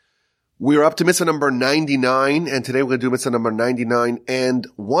We're up to mitzvah number 99, and today we're going to do mitzvah number 99 and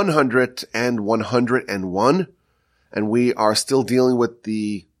 100 and 101. And we are still dealing with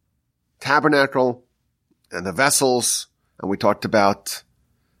the tabernacle and the vessels, and we talked about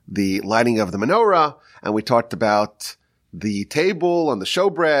the lighting of the menorah, and we talked about the table and the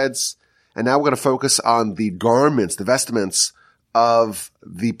showbreads, and now we're going to focus on the garments, the vestments of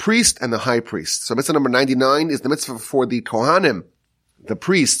the priest and the high priest. So mitzvah number 99 is the mitzvah for the Kohanim, the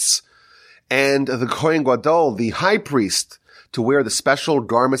priests, and the Kohen Gadol, the high priest, to wear the special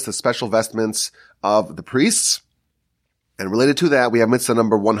garments, the special vestments of the priests. And related to that, we have mitzvah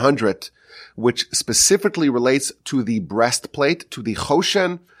number 100, which specifically relates to the breastplate, to the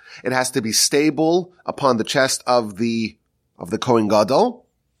choshen. It has to be stable upon the chest of the Kohen Gadol,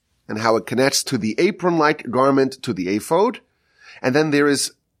 and how it connects to the apron-like garment, to the ephod. And then there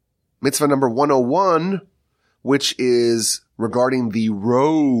is mitzvah number 101, which is regarding the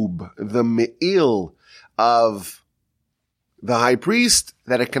robe, the me'il of the high priest,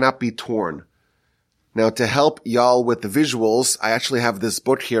 that it cannot be torn. Now, to help y'all with the visuals, I actually have this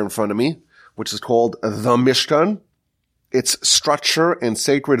book here in front of me, which is called The Mishkan. It's Structure and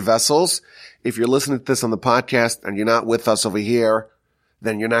Sacred Vessels. If you're listening to this on the podcast and you're not with us over here,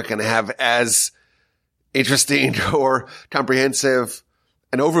 then you're not going to have as interesting or comprehensive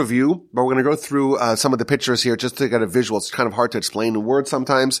an overview, but we're going to go through some of the pictures here just to get a visual. It's kind of hard to explain in words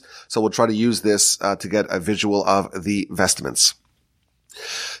sometimes, so we'll try to use this to get a visual of the vestments.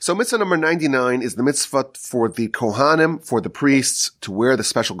 So mitzvah number 99 is the mitzvah for the Kohanim, for the priests, to wear the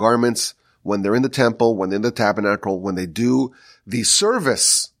special garments when they're in the temple, when they're in the tabernacle, when they do the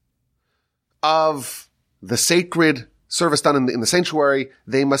service of the sacred service done in the sanctuary.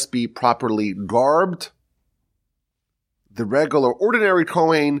 They must be properly garbed. The regular, ordinary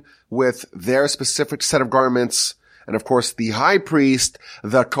Kohen with their specific set of garments, and of course the high priest,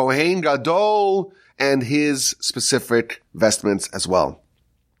 the Kohen Gadol, and his specific vestments as well.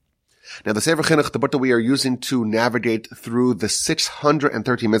 Now the Sefer Chinuch, the book that we are using to navigate through the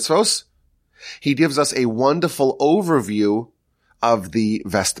 630 mitzvos, he gives us a wonderful overview of the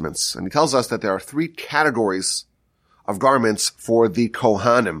vestments. And he tells us that there are three categories of garments for the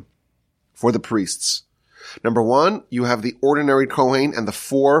Kohanim, for the priests. Number one, you have the ordinary Kohen and the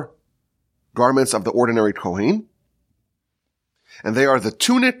four garments of the ordinary Kohen. And they are the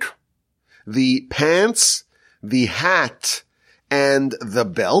tunic, the pants, the hat, and the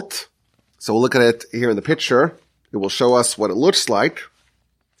belt. So we'll look at it here in the picture. It will show us what it looks like.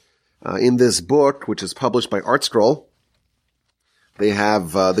 In this book, which is published by ArtScroll, they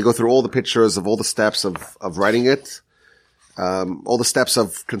go through all the pictures of all the steps of writing it, all the steps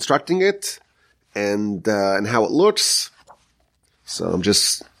of constructing it, and how it looks. So I'm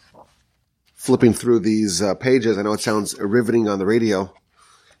just flipping through these pages. I know it sounds riveting on the radio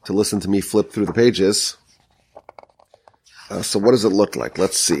to listen to me flip through the pages. So what does it look like?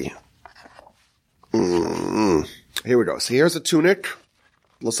 Let's see. Here we go. So here's a tunic.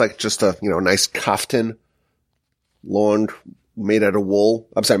 Looks like just a, nice kaftan, long, made out of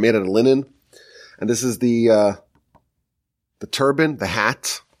linen. And this is the turban, the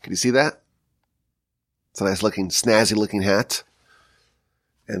hat. Can you see that? It's a nice looking, snazzy looking hat.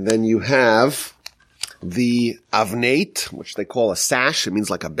 And then you have the avnate, which they call a sash. It means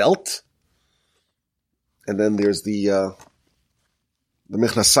like a belt. And then there's the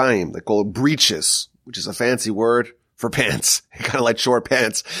michnasayim. They call it breeches, which is a fancy word for pants, kind of like short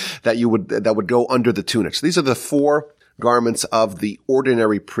pants that would go under the tunic. So these are the four garments of the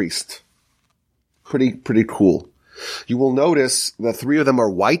ordinary priest. Pretty cool. You will notice that three of them are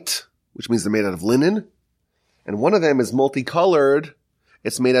white, which means they're made out of linen. And one of them is multicolored.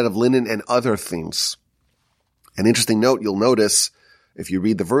 It's made out of linen and other things. An interesting note, you'll notice if you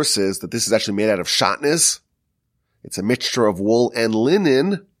read the verses that this is actually made out of shatnez. It's a mixture of wool and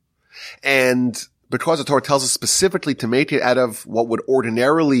linen. And because the Torah tells us specifically to make it out of what would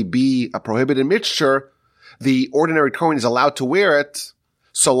ordinarily be a prohibited mixture, the ordinary Kohen is allowed to wear it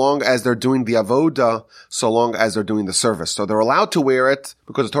so long as they're doing the avoda, so long as they're doing the service. So they're allowed to wear it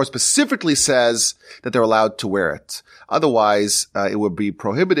because the Torah specifically says that they're allowed to wear it. Otherwise, it would be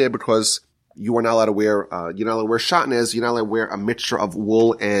prohibited because you are not allowed to wear, shatnez, you're not allowed to wear a mixture of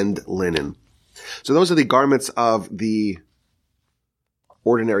wool and linen. So those are the garments of the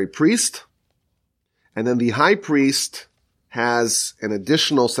ordinary priest. And then the high priest has an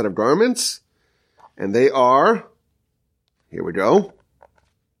additional set of garments, and they are, here we go.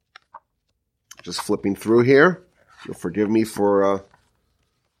 Just flipping through here. You'll forgive me for,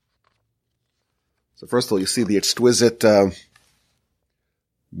 so first of all, you see the exquisite,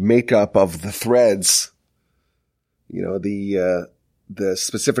 makeup of the threads. The the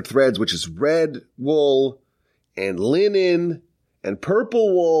specific threads, which is red wool and linen and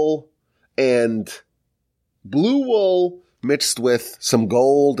purple wool and blue wool mixed with some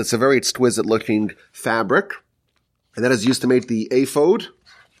gold. It's a very exquisite looking fabric. And that is used to make the ephod.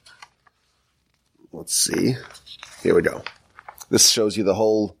 Let's see. Here we go. This shows you the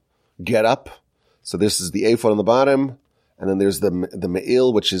whole getup. So this is the ephod on the bottom, and then there's the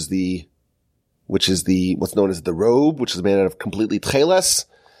me'il, which is what's known as the robe, which is made out of completely tcheles,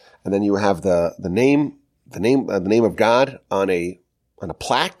 and then you have the name of God on a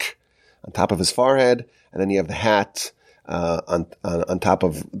plaque on top of his forehead, and then you have the hat on top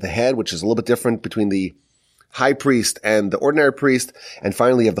of the head, which is a little bit different between the high priest and the ordinary priest, and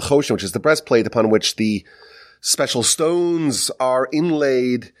finally you have the choshen, which is the breastplate upon which the special stones are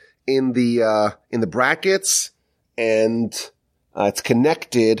inlaid in the brackets, and it's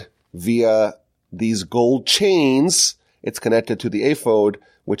connected via these gold chains. It's connected to the ephod,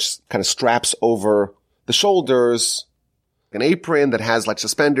 which kind of straps over the shoulders, an apron that has like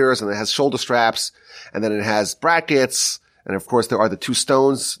suspenders, and it has shoulder straps, and then it has brackets. And of course, there are the two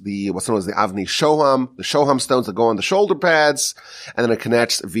stones, what's known as the Avni Shoham, the Shoham stones that go on the shoulder pads, and then it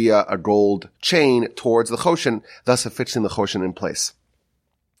connects via a gold chain towards the choshen, thus fixing the choshen in place.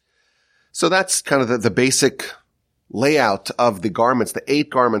 So that's kind of the basic layout of the garments, the 8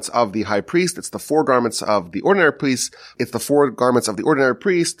 garments of the high priest. It's the 4 garments of the ordinary priest. It's the 4 garments of the ordinary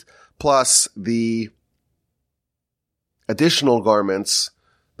priest, plus the additional garments,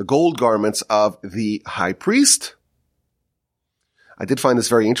 the gold garments of the high priest. I did find this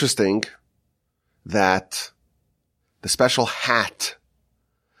very interesting, that the special hat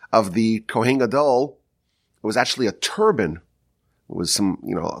of the Kohen Gadol, it was actually a turban. It was some,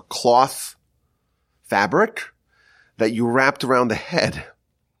 a cloth fabric that you wrapped around the head.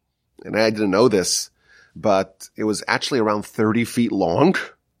 And I didn't know this, but it was actually around 30 feet long.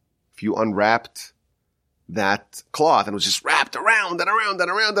 If you unwrapped that cloth, and it was just wrapped around and around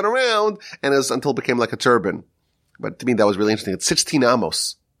and around and around, and until it became like a turban. But to me, that was really interesting. It's 16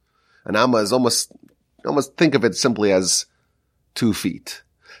 amos. An amma is almost think of it simply as 2 feet.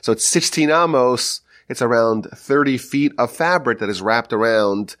 So it's 16 amos. It's around 30 feet of fabric that is wrapped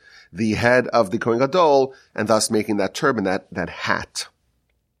around the head of the Kohen Gadol, and thus making that turban, that hat.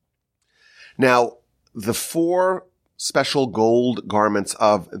 Now, the 4 special gold garments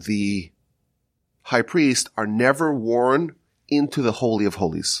of the high priest are never worn into the Holy of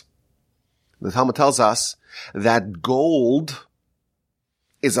Holies. The Talmud tells us that gold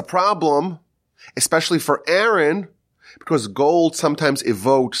is a problem, especially for Aaron, because gold sometimes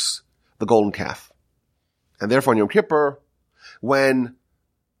evokes the golden calf. And therefore, on Yom Kippur, when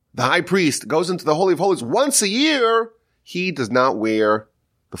the high priest goes into the Holy of Holies once a year, he does not wear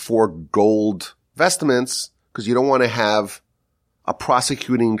the 4 gold vestments, because you don't want to have a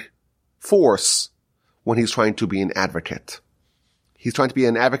prosecuting force when he's trying to be an advocate. He's trying to be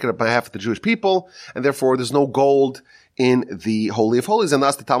an advocate on behalf of the Jewish people, and therefore there's no gold in the Holy of Holies. And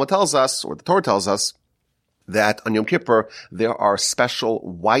thus the Talmud tells us, or the Torah tells us, that on Yom Kippur there are special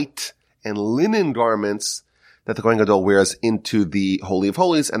white and linen garments that the Kohen Gadol wears into the Holy of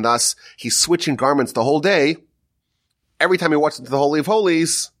Holies, and thus he's switching garments the whole day. Every time he walks into the Holy of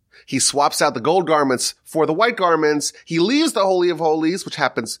Holies, he swaps out the gold garments for the white garments. He leaves the Holy of Holies, which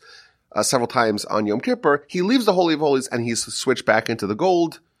happens several times on Yom Kippur. He leaves the Holy of Holies and he's switched back into the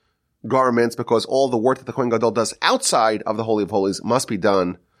gold garments, because all the work that the Kohen Gadol does outside of the Holy of Holies must be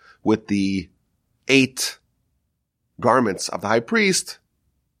done with the 8 garments of the high priest,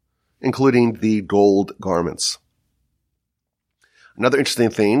 including the gold garments. Another interesting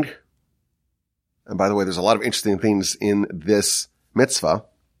thing, and by the way, there's a lot of interesting things in this mitzvah,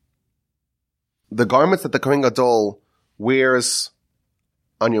 the garments that the Kohen Gadol wears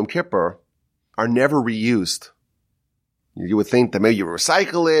on Yom Kippur are never reused. You would think that maybe you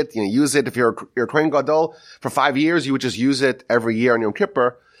recycle it, use it. If you're a Kohen Gadol for 5 years, you would just use it every year on Yom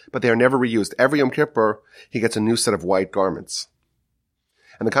Kippur, but they are never reused. Every Yom Kippur, he gets a new set of white garments.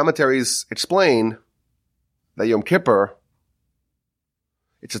 And the commentaries explain that Yom Kippur,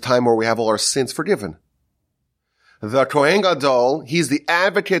 it's a time where we have all our sins forgiven. The Kohen Gadol, he's the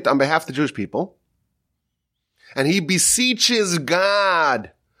advocate on behalf of the Jewish people, and he beseeches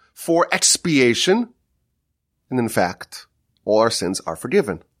God for expiation, and in fact, all our sins are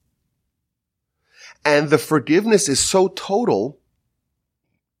forgiven. And the forgiveness is so total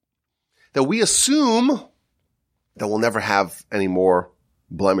that we assume that we'll never have any more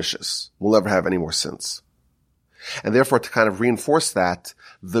blemishes. We'll never have any more sins. And therefore, to kind of reinforce that,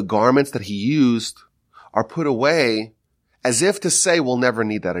 the garments that he used are put away as if to say we'll never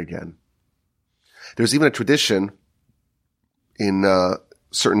need that again. There's even a tradition in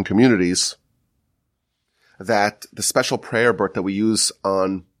certain communities that the special prayer book that we use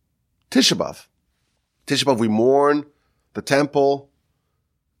on Tisha B'Av. Tisha B'Av, we mourn the temple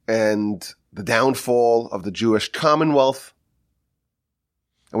and the downfall of the Jewish Commonwealth.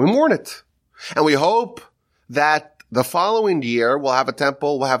 And we mourn it. And we hope that the following year we'll have a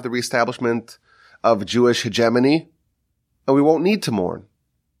temple, we'll have the reestablishment of Jewish hegemony, and we won't need to mourn.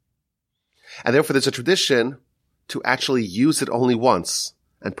 And therefore there's a tradition to actually use it only once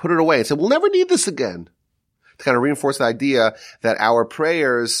and put it away and say, we'll never need this again. To kind of reinforce the idea that our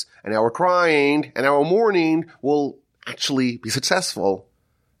prayers and our crying and our mourning will actually be successful,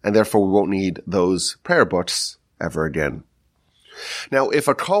 and therefore we won't need those prayer books ever again. Now, if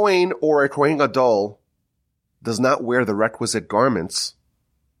a Kohen or a Kohen Gadol does not wear the requisite garments,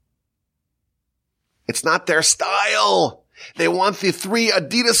 it's not their style. They want the 3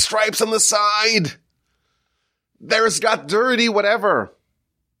 Adidas stripes on the side. Theirs got dirty, whatever.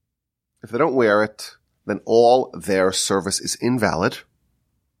 If they don't wear it, then all their service is invalid.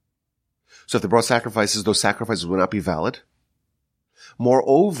 So if they brought sacrifices, those sacrifices will not be valid.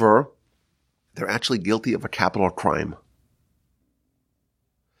 Moreover, they're actually guilty of a capital crime.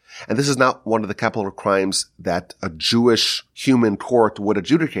 And this is not one of the capital crimes that a Jewish human court would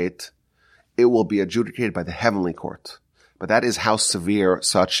adjudicate. It will be adjudicated by the heavenly court. But that is how severe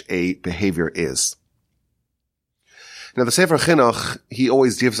such a behavior is. Now, the Sefer Chinuch, he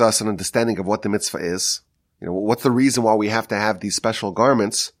always gives us an understanding of what the mitzvah is. You know, what's the reason why we have to have these special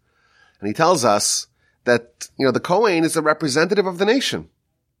garments? And he tells us that, the Kohen is the representative of the nation.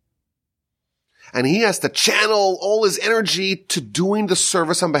 And he has to channel all his energy to doing the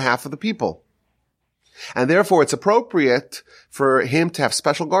service on behalf of the people. And therefore, it's appropriate for him to have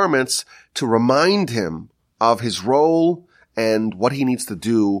special garments to remind him of his role and what he needs to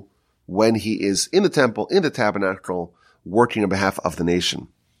do when he is in the temple, in the tabernacle, working on behalf of the nation.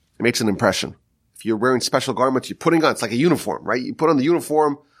 It makes an impression. If you're wearing special garments, you're putting on, it's like a uniform, right? You put on the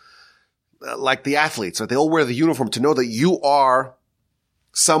uniform like the athletes, right? They all wear the uniform to know that you are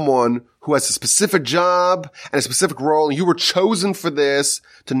someone who has a specific job and a specific role, and you were chosen for this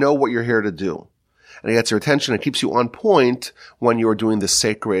to know what you're here to do. And it gets your attention and keeps you on point when you are doing the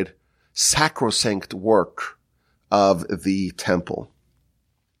sacred, sacrosanct work of the temple.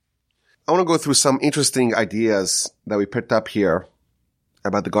 I want to go through some interesting ideas that we picked up here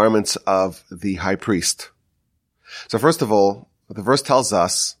about the garments of the high priest. So first of all, the verse tells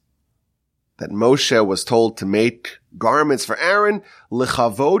us that Moshe was told to make garments for Aaron,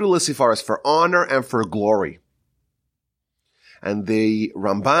 lechavod u'lesifaros, for honor and for glory. And the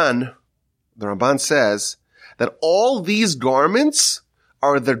Ramban says that all these garments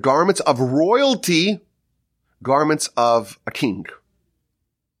are the garments of royalty, garments of a king.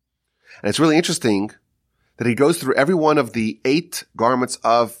 And it's really interesting that he goes through every one of the 8 garments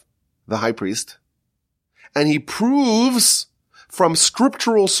of the high priest, and he proves from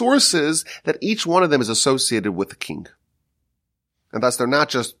scriptural sources that each one of them is associated with the king. And thus they're not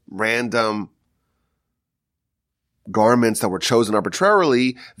just random garments that were chosen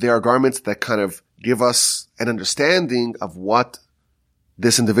arbitrarily. They are garments that kind of give us an understanding of what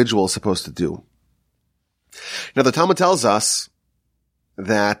this individual is supposed to do. Now, the Talmud tells us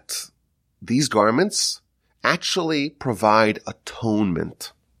that these garments actually provide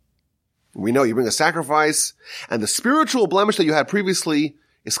atonement. We know you bring a sacrifice and the spiritual blemish that you had previously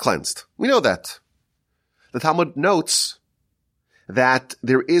is cleansed. We know that. The Talmud notes that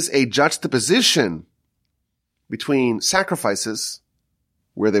there is a juxtaposition between sacrifices,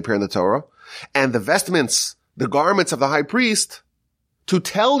 where they appear in the Torah, and the vestments, the garments of the high priest, to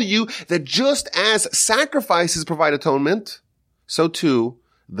tell you that just as sacrifices provide atonement, so too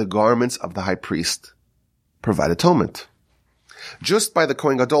the garments of the high priest provide atonement. Just by the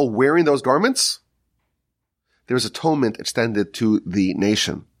Kohen Gadol wearing those garments, there is atonement extended to the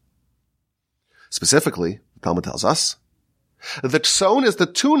nation. Specifically, the Talmud tells us, the tson is the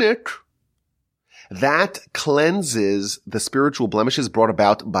tunic that cleanses the spiritual blemishes brought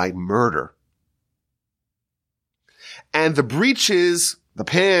about by murder. And the breeches, the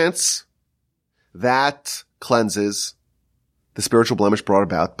pants, that cleanses the spiritual blemish brought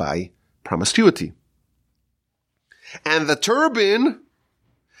about by promiscuity. And the turban,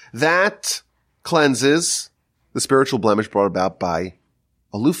 that cleanses the spiritual blemish brought about by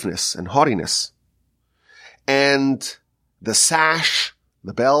aloofness and haughtiness. And the sash,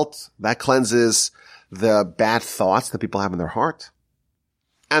 the belt, that cleanses the bad thoughts that people have in their heart.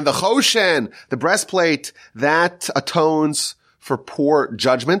 And the choshen, the breastplate, that atones for poor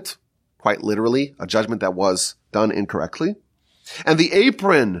judgment, quite literally, a judgment that was done incorrectly. And the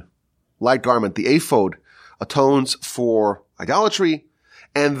apron, light garment, the ephod, atones for idolatry,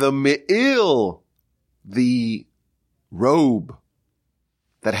 and the me'il, the robe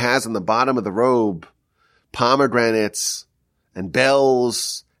that has on the bottom of the robe pomegranates and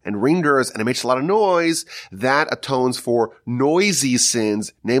bells and ringers, and it makes a lot of noise, that atones for noisy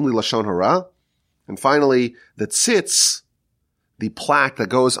sins, namely Lashon Hara. And finally, the tzitz, the plaque that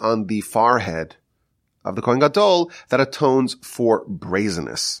goes on the forehead of the Kohen Gadol, that atones for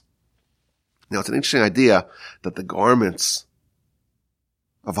brazenness. Now, it's an interesting idea that the garments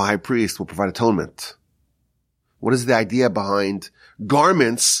of a high priest will provide atonement. What is the idea behind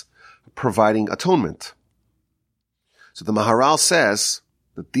garments providing atonement? So the Maharal says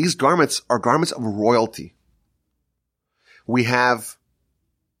that these garments are garments of royalty. We have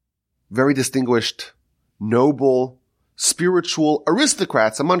very distinguished, noble, spiritual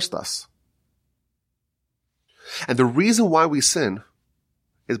aristocrats amongst us. And the reason why we sin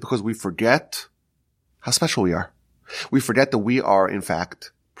is because we forget how special we are. We forget that we are, in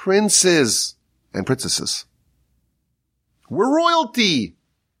fact, princes and princesses. We're royalty.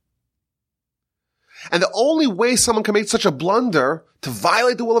 And the only way someone can make such a blunder to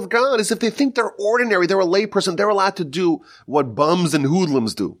violate the will of God is if they think they're ordinary, they're a layperson, they're allowed to do what bums and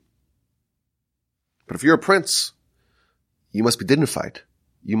hoodlums do. But if you're a prince, you must be dignified.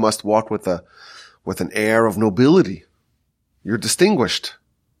 You must walk with an air of nobility. You're distinguished.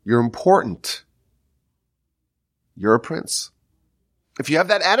 You're important. You're a prince. If you have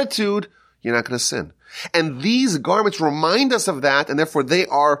that attitude, you're not going to sin. And these garments remind us of that, and therefore they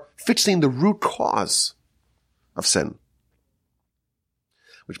are fixing the root cause of sin.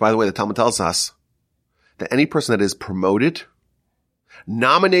 Which, by the way, the Talmud tells us that any person that is promoted,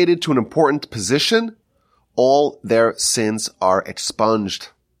 nominated to an important position, all their sins are expunged.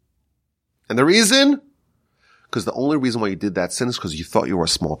 And the reason? Because the only reason why you did that sin is because you thought you were a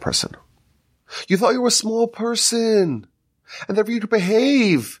small person. You thought you were a small person. And therefore you could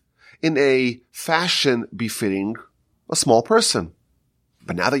behave in a fashion befitting a small person.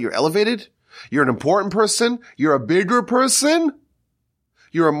 But now that you're elevated, you're an important person, you're a bigger person,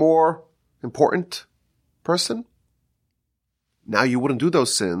 you're a more important person. Now you wouldn't do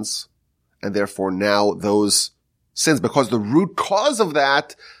those sins, and therefore now those sins, because the root cause of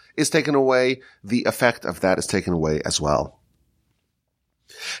that is taken away, the effect of that is taken away as well.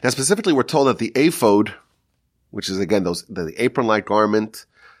 Now specifically we're told that the ephod, which is again the apron-like garment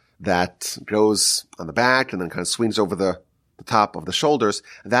that goes on the back and then kind of swings over the top of the shoulders,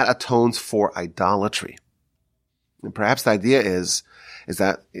 that atones for idolatry. And perhaps the idea is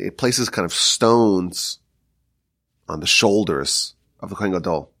that it places kind of stones on the shoulders of the Kohen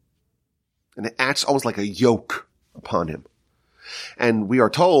Gadol. And it acts almost like a yoke upon him. And we are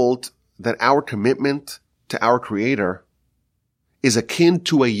told that our commitment to our Creator is akin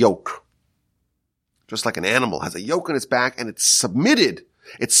to a yoke. Just like an animal has a yoke on its back and it's submitted,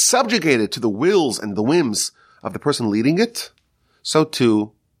 it's subjugated to the wills and the whims of the person leading it, so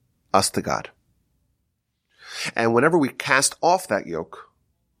too us to God. And whenever we cast off that yoke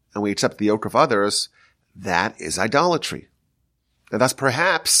and we accept the yoke of others, that is idolatry. And thus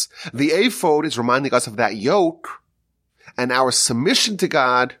perhaps the ephod is reminding us of that yoke and our submission to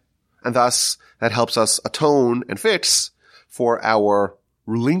God, and thus that helps us atone and fix for our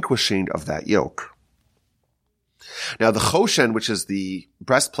relinquishing of that yoke. Now the choshen, which is the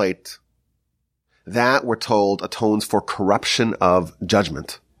breastplate, that we're told atones for corruption of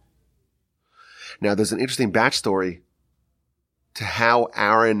judgment. Now there's an interesting backstory to how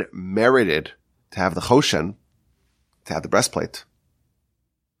Aaron merited to have the choshen, to have the breastplate.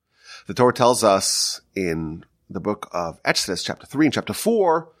 The Torah tells us in the book of Exodus, chapter 3 and chapter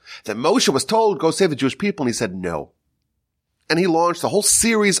 4, that Moshe was told, go save the Jewish people, and he said no. And he launched a whole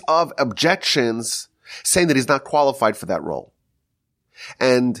series of objections saying that he's not qualified for that role.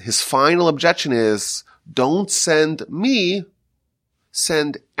 And his final objection is, don't send me,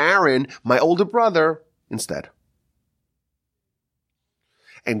 send Aaron, my older brother, instead.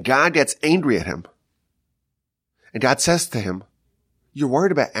 And God gets angry at him. And God says to him, you're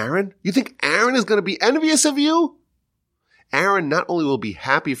worried about Aaron? You think Aaron is going to be envious of you? Aaron not only will be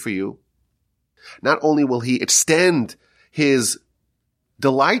happy for you, not only will he extend his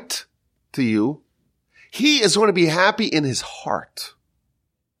delight to you, he is going to be happy in his heart.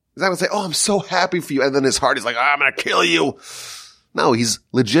 He's not going to say, oh, I'm so happy for you. And then his heart is like, oh, I'm going to kill you. No, he's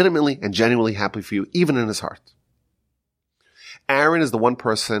legitimately and genuinely happy for you, even in his heart. Aaron is the one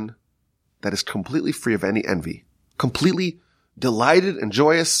person that is completely free of any envy, completely delighted and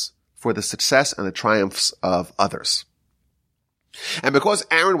joyous for the success and the triumphs of others. And because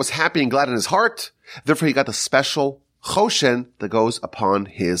Aaron was happy and glad in his heart, therefore he got the special choshen that goes upon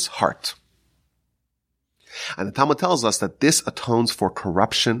his heart. And the Talmud tells us that this atones for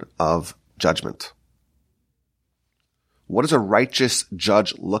corruption of judgment. What does a righteous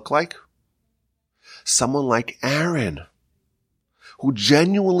judge look like? Someone like Aaron, who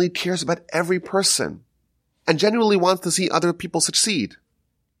genuinely cares about every person and genuinely wants to see other people succeed.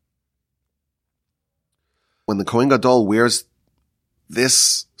 When the Kohen Gadol wears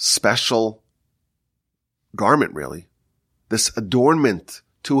this special garment, really, this adornment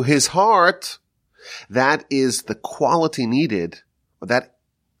to his heart, that is the quality needed, or that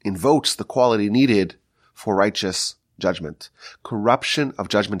invokes the quality needed for righteous judgment. Corruption of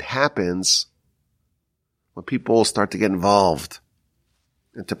judgment happens when people start to get involved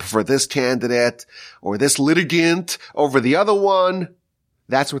and to prefer this candidate or this litigant over the other one.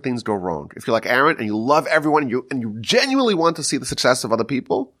 That's where things go wrong. If you're like Aaron and you love everyone and you genuinely want to see the success of other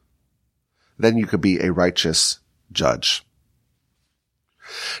people, then you could be a righteous judge.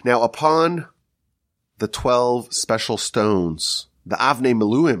 Now, upon the 12 special stones, the Avnei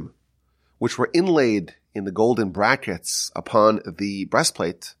Miluim, which were inlaid in the golden brackets upon the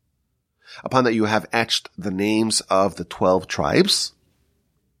breastplate, upon that you have etched the names of the 12 tribes.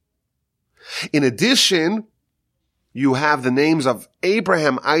 In addition, you have the names of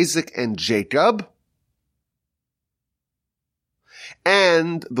Abraham, Isaac, and Jacob,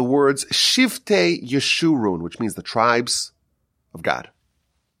 and the words Shiftei Yeshurun, which means the tribes of God.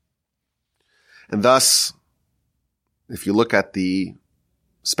 And thus, if you look at the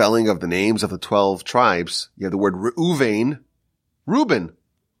spelling of the names of the 12 tribes, you have the word Reuven, Reuben.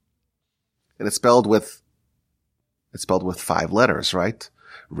 And it's spelled with 5 letters, right?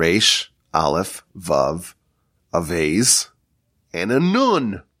 Resh, Aleph, Vav, Avez, and a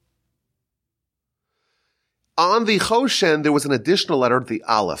Nun. On the Choshen, there was an additional letter, the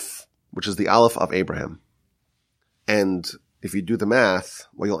Aleph, which is the Aleph of Abraham. And if you do the math,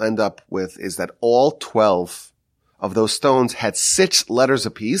 what you'll end up with is that all 12 of those stones had 6 letters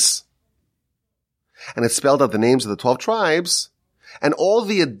apiece, and it spelled out the names of the 12 tribes, and all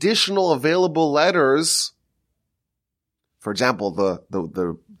the additional available letters, for example,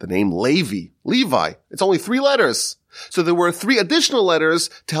 the name Levi, it's only 3 letters. So there were 3 additional letters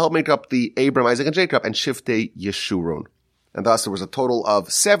to help make up the Abram, Isaac, and Jacob, and Shiftei Yeshurun. And thus there was a total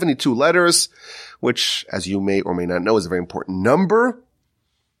of 72 letters, which, as you may or may not know, is a very important number.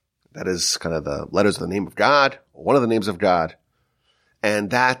 That is kind of the letters of the name of God, or one of the names of God. And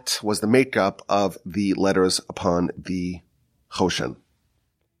that was the makeup of the letters upon the Choshen.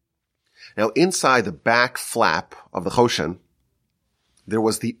 Now, inside the back flap of the Choshen, there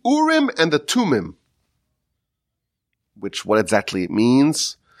was the Urim and the Tumim, which what exactly it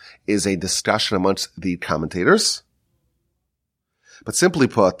means is a discussion amongst the commentators. But simply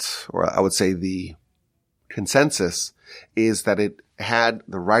put, or I would say the consensus, is that it had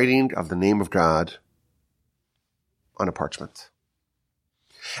the writing of the name of God on a parchment.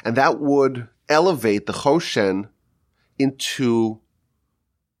 And that would elevate the Choshen into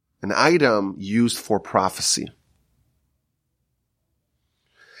an item used for prophecy.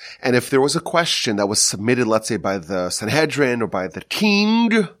 And if there was a question that was submitted, let's say by the Sanhedrin or by the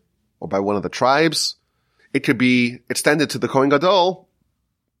king or by one of the tribes, it could be extended to the Kohen Gadol,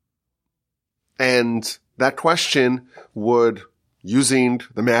 and that question would, using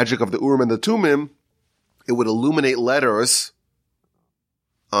the magic of the Urim and the Tumim, it would illuminate letters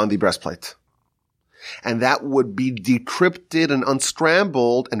on the breastplate. And that would be decrypted and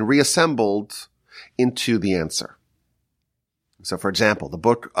unscrambled and reassembled into the answer. So, for example, the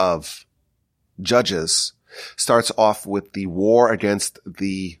book of Judges starts off with the war against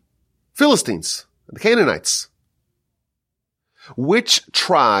the Philistines, the Canaanites. Which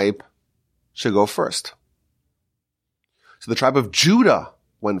tribe should go first? So the tribe of Judah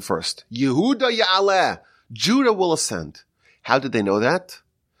went first. Yehuda Ya'aleh. Judah will ascend. How did they know that?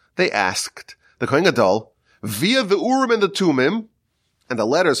 They asked the Kohen Gadol via the Urim and the Tumim and the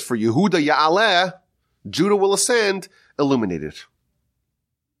letters for Yehuda Ya'aleh, Judah will ascend, illuminated.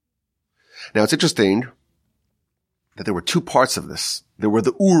 Now it's interesting that there were 2 parts of this. There were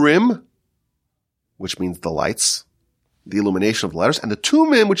the Urim, which means the lights, the illumination of the letters, and the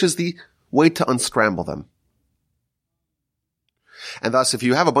Tumim, which is the way to unscramble them. And thus, if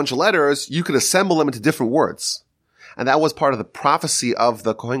you have a bunch of letters, you could assemble them into different words. And that was part of the prophecy of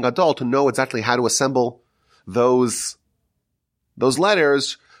the Kohen Gadol, to know exactly how to assemble those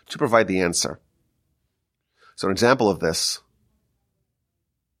letters to provide the answer. So an example of this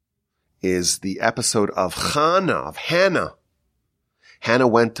is the episode of Hannah. Hannah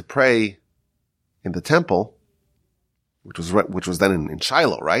went to pray in the temple, which was then in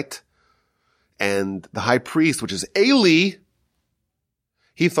Shiloh, right? And the high priest, which is Eli,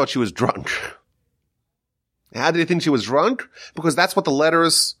 he thought she was drunk. How did he think she was drunk? Because that's what the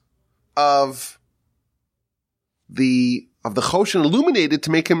letters of the Choshen illuminated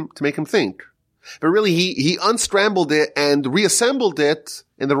to make him think. But really, he unscrambled it and reassembled it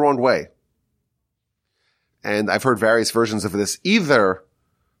in the wrong way. And I've heard various versions of this. Either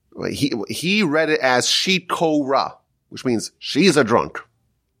he read it as she korah, which means she's a drunk.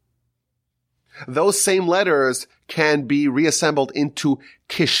 Those same letters can be reassembled into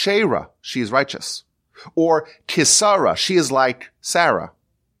kishera, she is righteous. Or kisara, she is like Sarah.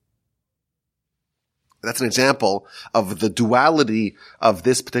 That's an example of the duality of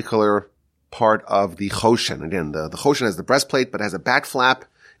this particular part of the Choshen. Again, the Choshen has the breastplate, but has a back flap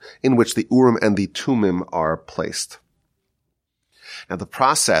in which the Urim and the Tumim are placed. Now, the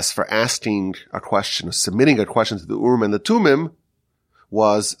process for asking a question, submitting a question to the Urim and the Tumim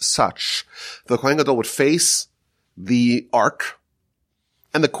was such. The Kohen Gadol would face the ark,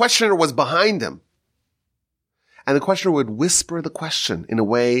 and the questioner was behind him. And the questioner would whisper the question in a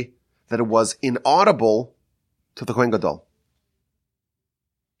way that it was inaudible to the Kohen Gadol.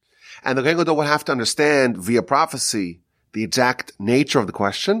 And the Kohen Gadol would have to understand via prophecy the exact nature of the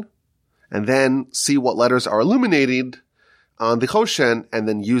question, and then see what letters are illuminated on the Choshen, and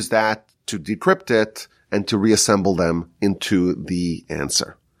then use that to decrypt it and to reassemble them into the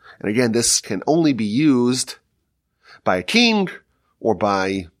answer. And again, this can only be used by a king or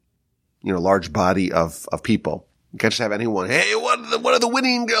by, a large body of people. You can't just have anyone, hey, what are the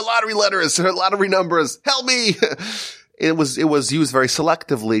winning lottery letters, lottery numbers? Help me! It was used very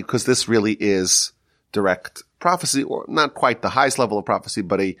selectively because this really is direct prophecy, or not quite the highest level of prophecy,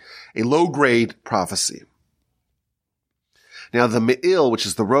 but a low-grade prophecy. Now, the me'il, which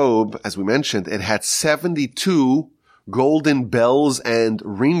is the robe, as we mentioned, it had 72 golden bells and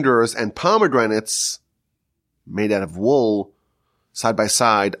ringers and pomegranates made out of wool side by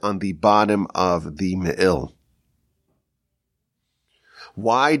side on the bottom of the me'il.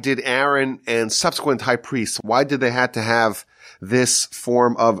 Why did Aaron and subsequent high priests, why did they have to have this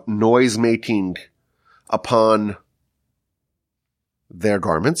form of noise making upon their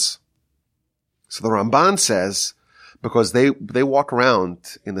garments? So the Ramban says, because they walk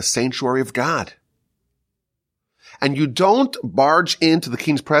around in the sanctuary of God. And you don't barge into the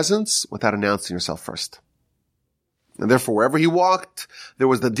king's presence without announcing yourself first. And therefore, wherever he walked, there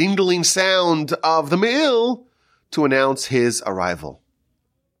was the dingling sound of the me'il to announce his arrival.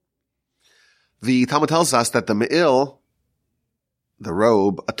 The Talmud tells us that the me'il, the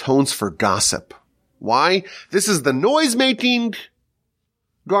robe, atones for gossip. Why? This is the noise-making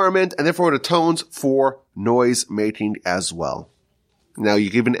garment, and therefore it atones for noise-making as well. Now, you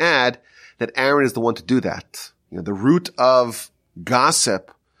can even add that Aaron is the one to do that. The root of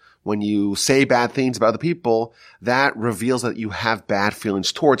gossip, when you say bad things about other people, that reveals that you have bad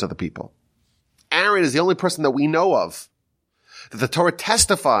feelings towards other people. Aaron is the only person that we know of that the Torah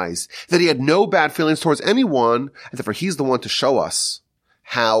testifies that he had no bad feelings towards anyone, and therefore he's the one to show us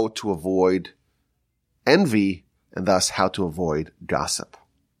how to avoid envy, and thus how to avoid gossip.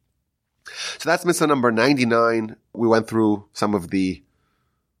 So that's mitzvah number 99. We went through some of the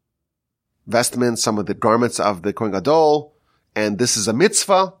vestments, some of the garments of the Kohen Gadol, and this is a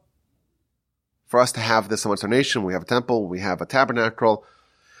mitzvah for us to have this amongst our nation. We have a temple, we have a tabernacle,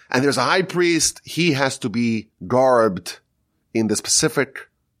 and there's a high priest. He has to be garbed in the specific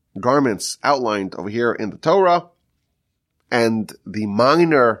garments outlined over here in the Torah, and the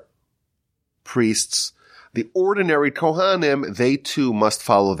minor priests, the ordinary Kohanim, they too must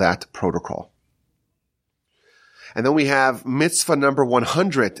follow that protocol. And then we have mitzvah number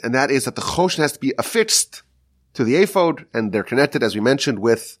 100, and that is that the Choshen has to be affixed to the ephod, and they're connected, as we mentioned,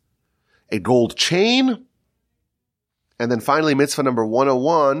 with a gold chain. And then finally, mitzvah number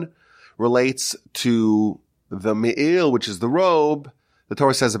 101 relates to the me'il, which is the robe. The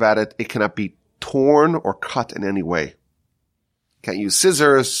Torah says about it, it cannot be torn or cut in any way. You can't use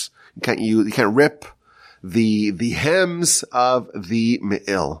scissors. You can't rip the hems of the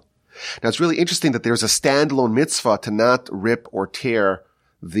me'il. Now, it's really interesting that there's a standalone mitzvah to not rip or tear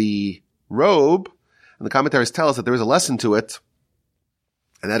the robe. And the commentaries tell us that there is a lesson to it.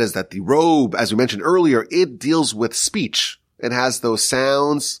 And that is that the robe, as we mentioned earlier, it deals with speech. It has those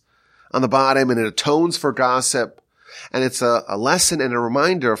sounds on the bottom, and it atones for gossip. And it's a lesson and a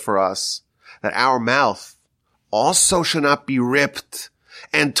reminder for us that our mouth also should not be ripped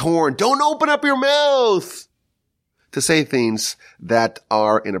and torn. Don't open up your mouth to say things that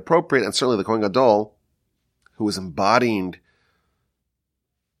are inappropriate. And certainly the Kohen Gadol, who is embodying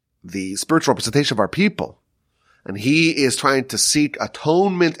the spiritual representation of our people, and he is trying to seek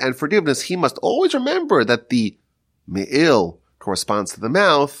atonement and forgiveness, he must always remember that the me'il corresponds to the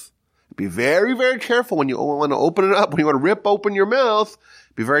mouth. be very, very careful when you want to open it up, when you want to rip open your mouth.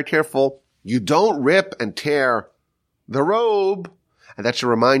 Be very careful. You don't rip and tear the robe. And that should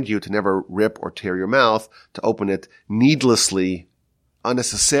remind you to never rip or tear your mouth, to open it needlessly,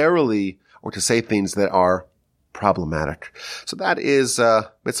 unnecessarily, or to say things that are problematic. So that is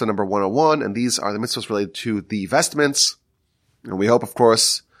mitzvah number 101, and these are the mitzvahs related to the vestments. And we hope, of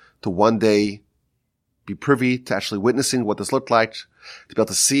course, to one day be privy to actually witnessing what this looked like, to be able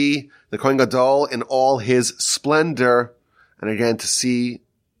to see the Kohen Gadol in all his splendor, and again to see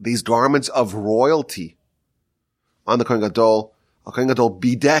these garments of royalty on the Kohen Gadol, a Kohen Gadol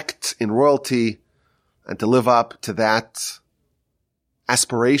bedecked in royalty, and to live up to that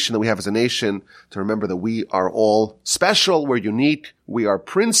aspiration that we have as a nation, to remember that we are all special, we're unique, we are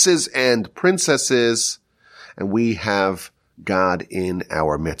princes and princesses, and we have God in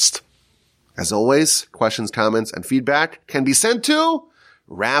our midst. As always, questions, comments, and feedback can be sent to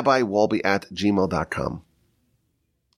rabbiwolbe@gmail.com.